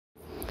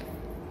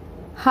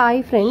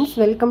Hi friends,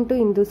 welcome to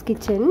Indhu's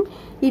kitchen.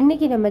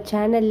 இன்னைக்கு நம்ம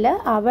சேனல்ல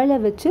அவலை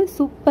வச்சு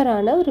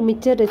சூப்பரான ஒரு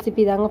மிச்சர்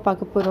ரெசிபி தாங்க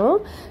பார்க்க போறோம்.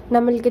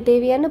 நமக்கு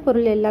தேவையான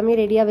பொருள் எல்லாமே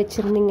ரெடியா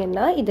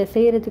வச்சிருந்தீங்கன்னா இத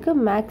செய்யிறதுக்கு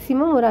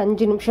மேக்ஸिमम ஒரு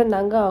 5 நிமிஷம்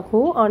தாங்க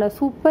ஆகும். ஆனா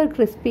சூப்பர்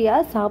கிறிஸ்பியா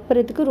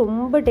சாப்பிறதுக்கு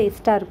ரொம்ப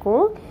டேஸ்டா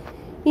இருக்கும்.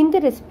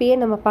 இந்த ரெசிபியை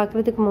நம்ம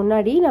பார்க்கிறதுக்கு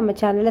முன்னாடி நம்ம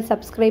சேனலை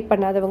சப்ஸ்கிரைப்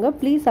பண்ணாதவங்க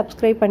ப்ளீஸ்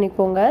சப்ஸ்கிரைப்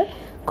பண்ணிக்கோங்க.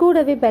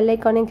 கூடவே பெல்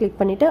ஐகானையும் கிளிக்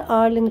பண்ணிட்டு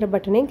ஆல்ங்கற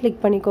பட்டனையும்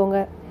கிளிக் பண்ணிக்கோங்க.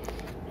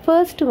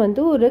 First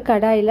வந்து ஒரு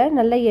கடாயில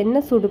நல்ல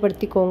எண்ணெய்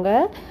சூடுபடுத்திக்கோங்க.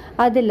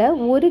 அதுல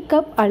 1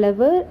 கப்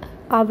அளவு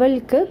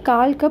அவலுக்கு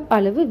 1/4 கப்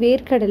அளவு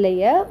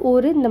வேர்க்கடலையை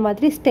ஒரு இந்த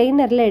மாதிரி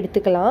ஸ்டெய்னர்ல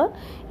எடுத்துக்கலாம்.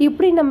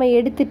 இப்படி நம்ம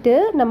எடுத்துட்டு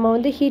நம்ம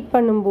வந்து ஹீட்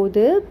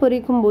பண்ணும்போது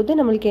பொரிக்கும்போது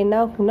நமக்கு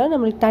என்ன ஆகும்னா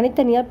நமக்கு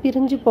தனித்தனியா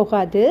பிரிஞ்சு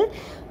போகாது.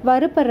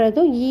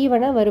 வறுபறதும்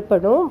ஈவனா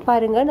வறுபடும்.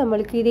 பாருங்க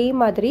நமக்கு இதே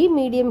மாதிரி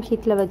மீடியம்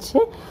ஹீட்ல வச்சு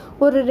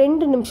ஒரு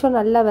 2 நிமிஷம்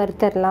நல்லா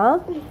வறுத்தறலாம்.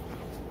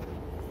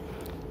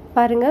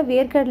 பாருங்க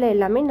வேர்க்கடலை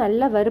எல்லாமே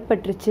நல்லா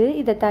வறுபட்டுருச்சு.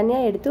 இத தனியா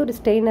எடுத்து ஒரு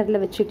ஸ்ட்ரெயினர்ல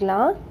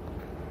வச்சுக்கலாம்.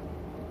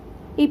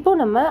 இப்போ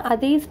நம்ம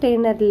அதே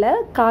ஸ்ட்ரெயினர்ல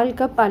 1/4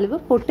 கப் அளவு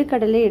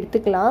பொட்டுக்கடலை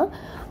எடுத்துக்கலாம்.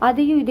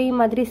 அதையும் இதே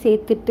மாதிரி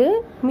சேர்த்துட்டு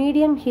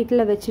மீடியம்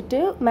ஹீட்ல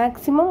வச்சுட்டு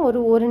மேக்ஸिमम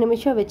ஒரு 1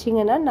 நிமிஷம்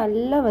வெச்சீங்கன்னா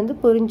நல்லா வந்து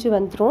பொரிஞ்சு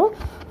வந்துரும்.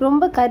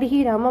 ரொம்ப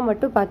கருகிராம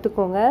மட்டும்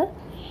பாத்துக்கோங்க.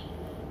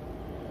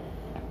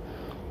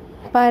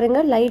 பாருங்க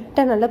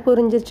லைட்டா நல்லா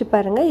பொரிஞ்சிருச்சு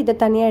பாருங்க.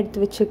 இத தனியா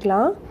எடுத்து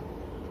வச்சுக்கலாம்.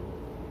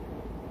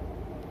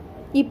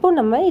 இப்போ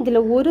நம்ம இதில்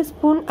 1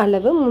 ஸ்பூன்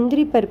அளவு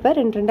முந்திரி பருப்பை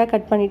 2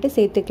 கட் பண்ணிவிட்டு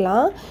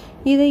சேர்த்துக்கலாம்.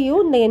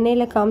 இதையும் இந்த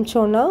எண்ணெயில்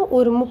காமிச்சோன்னா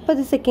ஒரு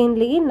 30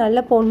 செகண்ட்லேயே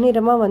நல்ல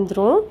பொன்னிறமாக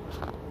வந்துடும்.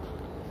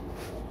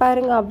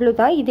 பாருங்கள்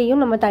அவ்வளோதான்.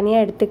 இதையும் நம்ம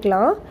தனியாக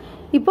எடுத்துக்கலாம்.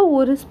 இப்போ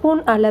 1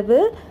 ஸ்பூன் அளவு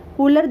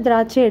உலர்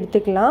திராட்சை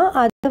எடுத்துக்கலாம்.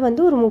 அதை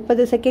வந்து ஒரு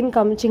 30 செகண்ட்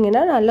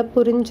காமிச்சிங்கன்னா நல்லா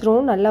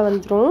புரிஞ்சிரும், நல்லா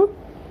வந்துடும்.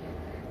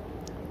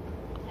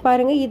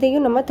 பாருங்கள்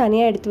இதையும் நம்ம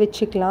தனியாக எடுத்து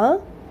வச்சுக்கலாம்.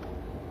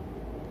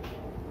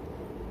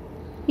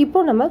 இப்போ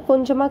நம்ம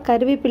கொஞ்சமாக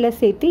கருவேப்பிலை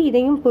சேர்த்து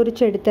இதையும்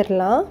பொரிச்சு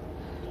எடுத்துடலாம்.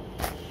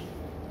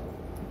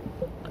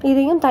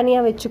 இதையும்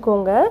தனியாக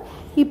வச்சுக்கோங்க.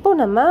 இப்போ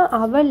நம்ம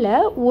அவலை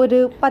ஒரு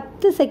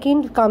 10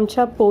 செகண்ட்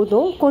காமிச்சா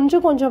போதும்.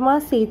 கொஞ்சம்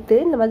கொஞ்சமாக சேர்த்து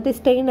இந்த மாதிரி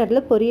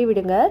ஸ்டெய்னரில் பொரிய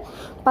விடுங்க.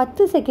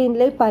 10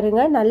 செகண்ட்லேயே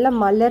பாருங்கள் நல்லா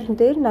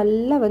மலர்ந்து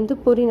நல்லா வந்து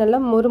பொரி நல்லா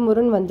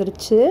முறுமுறுன்னு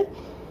வந்துருச்சு.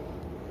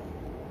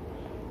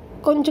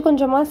 கொஞ்சம்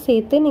கொஞ்சமாக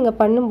சேர்த்து நீங்கள்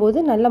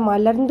பண்ணும்போது நல்லா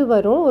மலர்ந்து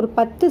வரும். ஒரு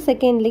 10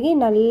 செகண்ட்லேயே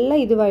நல்லா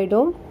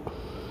இதுவாகிடும்.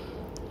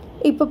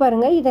 இப்போ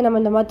பாருங்கள் இதை நம்ம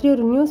இந்த மாதிரி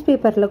ஒரு நியூஸ்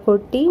பேப்பரில்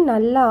கொட்டி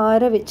நல்லா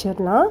ஆற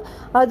வச்சிடலாம்.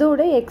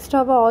 அதோட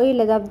எக்ஸ்ட்ராவாக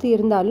ஆயில் ஏதாவது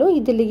இருந்தாலும்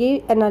இதுலேயே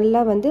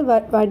நல்லா வந்து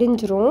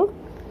வடிஞ்சிரும்.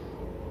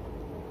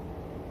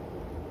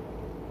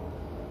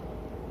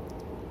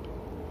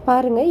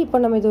 பாருங்கள் இப்போ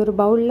நம்ம இது ஒரு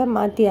பவுலில்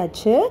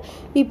மாற்றியாச்சு.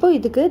 இப்போ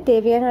இதுக்கு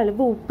தேவையான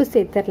அளவு உப்பு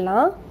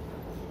சேர்த்துடலாம்.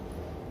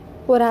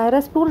 ஒரு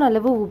 1/2 ஸ்பூன்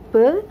அளவு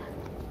உப்பு,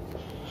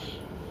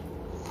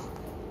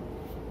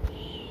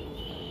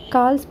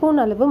 1/4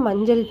 ஸ்பூன் அளவு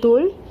மஞ்சள்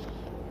தூள்,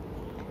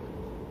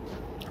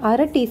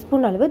 1/2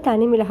 டீஸ்பூன் அளவு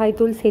தனி மிளகாய்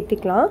தூள்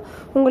சேர்த்துக்கலாம்.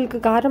 உங்களுக்கு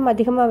காரம்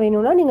அதிகமாக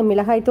வேணும்னா நீங்கள்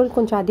மிளகாய் தூள்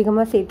கொஞ்சம்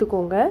அதிகமாக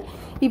சேர்த்துக்கோங்க.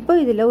 இப்போ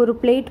இதில் ஒரு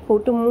பிளேட்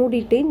போட்டு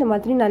மூடிட்டு இந்த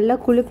மாதிரி நல்லா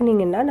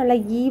குலுக்குனிங்கன்னா நல்லா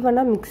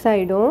ஈவனாக மிக்ஸ்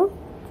ஆகிடும்.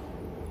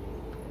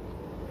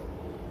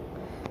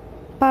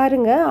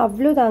 பாருங்கள்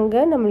அவ்வளோதாங்க.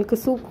 நம்மளுக்கு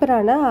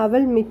சூப்பரான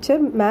அவல்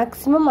மிக்சர்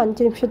மேக்ஸிமம்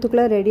 5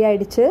 நிமிஷத்துக்குள்ளே ரெடி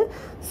ஆகிடுச்சு.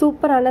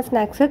 சூப்பரான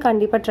ஸ்நாக்ஸை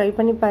கண்டிப்பாக ட்ரை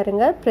பண்ணி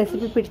பாருங்கள்.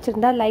 ரெசிபி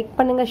பிடிச்சிருந்தா லைக்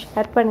பண்ணுங்கள்,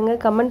 ஷேர்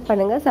பண்ணுங்கள், கமெண்ட்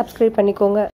பண்ணுங்கள், சப்ஸ்கிரைப் பண்ணிக்கோங்க.